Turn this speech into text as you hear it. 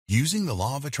Using the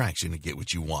law of attraction to get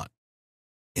what you want.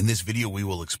 In this video, we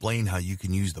will explain how you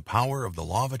can use the power of the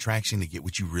law of attraction to get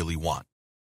what you really want.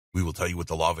 We will tell you what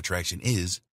the law of attraction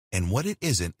is and what it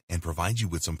isn't, and provide you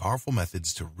with some powerful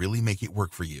methods to really make it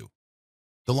work for you.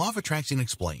 The law of attraction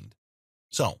explained.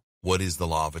 So, what is the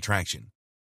law of attraction?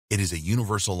 It is a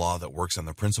universal law that works on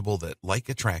the principle that like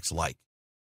attracts like.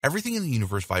 Everything in the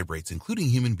universe vibrates, including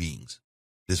human beings.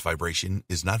 This vibration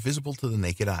is not visible to the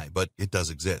naked eye, but it does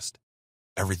exist.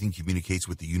 Everything communicates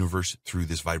with the universe through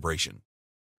this vibration.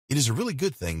 It is a really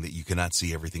good thing that you cannot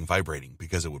see everything vibrating,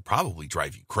 because it would probably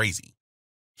drive you crazy.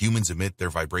 Humans emit their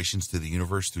vibrations to the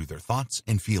universe through their thoughts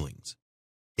and feelings.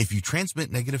 If you transmit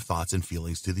negative thoughts and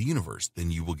feelings to the universe,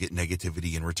 then you will get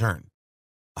negativity in return.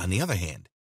 On the other hand,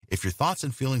 if your thoughts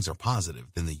and feelings are positive,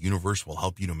 then the universe will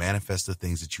help you to manifest the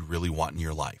things that you really want in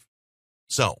your life.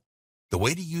 So, the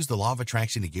way to use the law of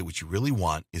attraction to get what you really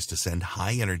want is to send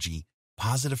high energy,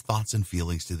 positive thoughts and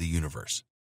feelings to the universe.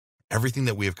 Everything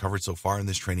that we have covered so far in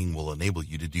this training will enable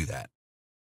you to do that.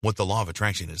 What the law of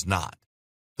attraction is not.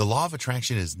 The law of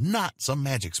attraction is not some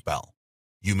magic spell.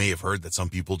 You may have heard that some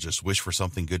people just wish for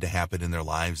something good to happen in their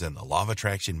lives, and the law of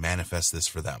attraction manifests this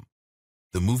for them.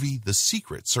 The movie The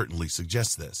Secret certainly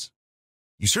suggests this.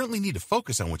 You certainly need to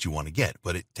focus on what you want to get,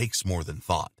 but it takes more than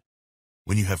thought.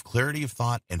 When you have clarity of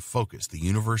thought and focus, the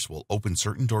universe will open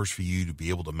certain doors for you to be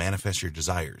able to manifest your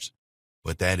desires.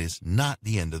 But that is not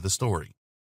the end of the story.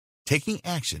 Taking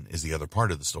action is the other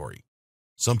part of the story.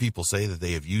 Some people say that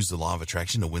they have used the law of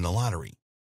attraction to win the lottery.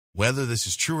 Whether this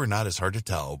is true or not is hard to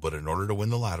tell, but in order to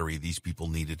win the lottery, these people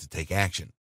needed to take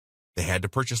action. They had to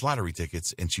purchase lottery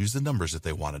tickets and choose the numbers that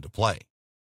they wanted to play.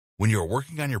 When you are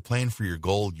working on your plan for your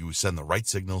goal, you send the right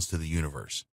signals to the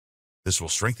universe. This will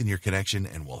strengthen your connection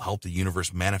and will help the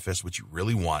universe manifest what you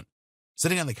really want.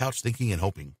 Sitting on the couch thinking and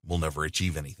hoping will never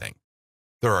achieve anything.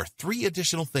 There are 3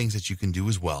 additional things that you can do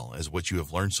as well as what you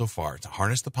have learned so far to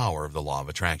harness the power of the law of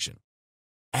attraction.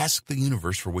 Ask the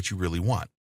universe for what you really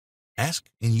want. Ask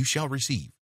and you shall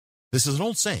receive. This is an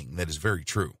old saying that is very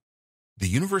true. The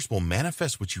universe will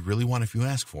manifest what you really want if you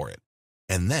ask for it,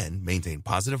 and then maintain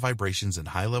positive vibrations and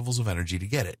high levels of energy to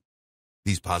get it.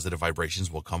 These positive vibrations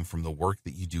will come from the work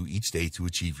that you do each day to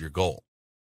achieve your goal.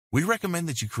 We recommend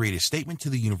that you create a statement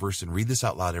to the universe and read this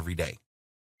out loud every day.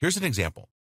 Here's an example.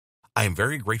 I am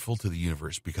very grateful to the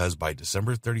universe because by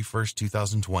December 31st,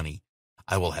 2020,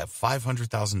 I will have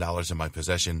 $500,000 in my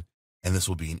possession, and this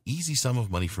will be an easy sum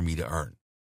of money for me to earn.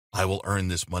 I will earn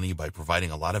this money by providing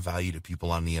a lot of value to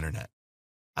people on the internet.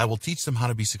 I will teach them how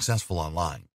to be successful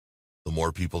online. The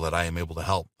more people that I am able to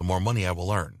help, the more money I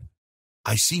will earn.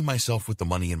 I see myself with the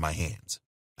money in my hands.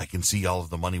 I can see all of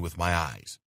the money with my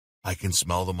eyes. I can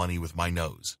smell the money with my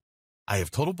nose. I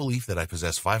have total belief that I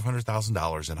possess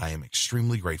 $500,000, and I am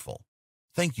extremely grateful.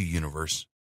 Thank you, universe.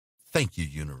 Thank you,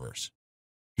 universe.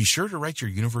 Be sure to write your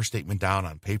universe statement down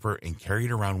on paper and carry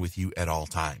it around with you at all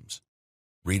times.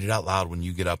 Read it out loud when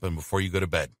you get up and before you go to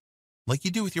bed, like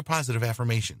you do with your positive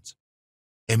affirmations.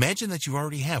 Imagine that you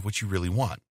already have what you really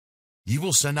want. You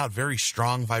will send out very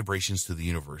strong vibrations to the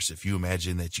universe if you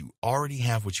imagine that you already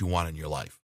have what you want in your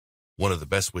life. One of the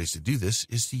best ways to do this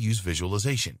is to use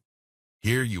visualization.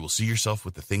 Here you will see yourself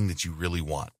with the thing that you really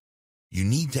want. You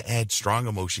need to add strong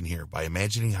emotion here by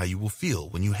imagining how you will feel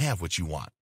when you have what you want.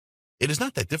 It is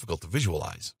not that difficult to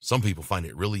visualize. Some people find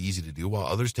it really easy to do, while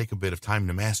others take a bit of time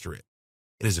to master it.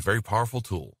 It is a very powerful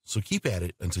tool, so keep at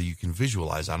it until you can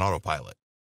visualize on autopilot.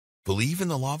 Believe in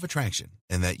the law of attraction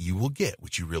and that you will get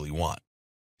what you really want.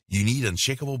 You need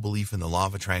unshakable belief in the law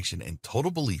of attraction and total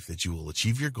belief that you will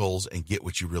achieve your goals and get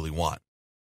what you really want.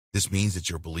 This means that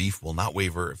your belief will not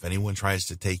waver if anyone tries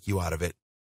to take you out of it,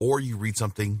 or you read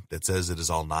something that says it is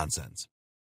all nonsense.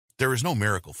 There is no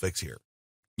miracle fix here.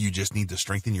 You just need to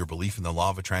strengthen your belief in the law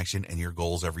of attraction and your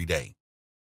goals every day.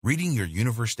 Reading your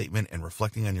universe statement and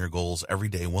reflecting on your goals every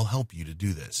day will help you to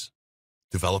do this.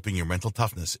 Developing your mental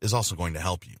toughness is also going to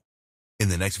help you. In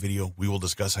the next video, we will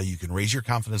discuss how you can raise your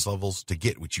confidence levels to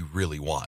get what you really want.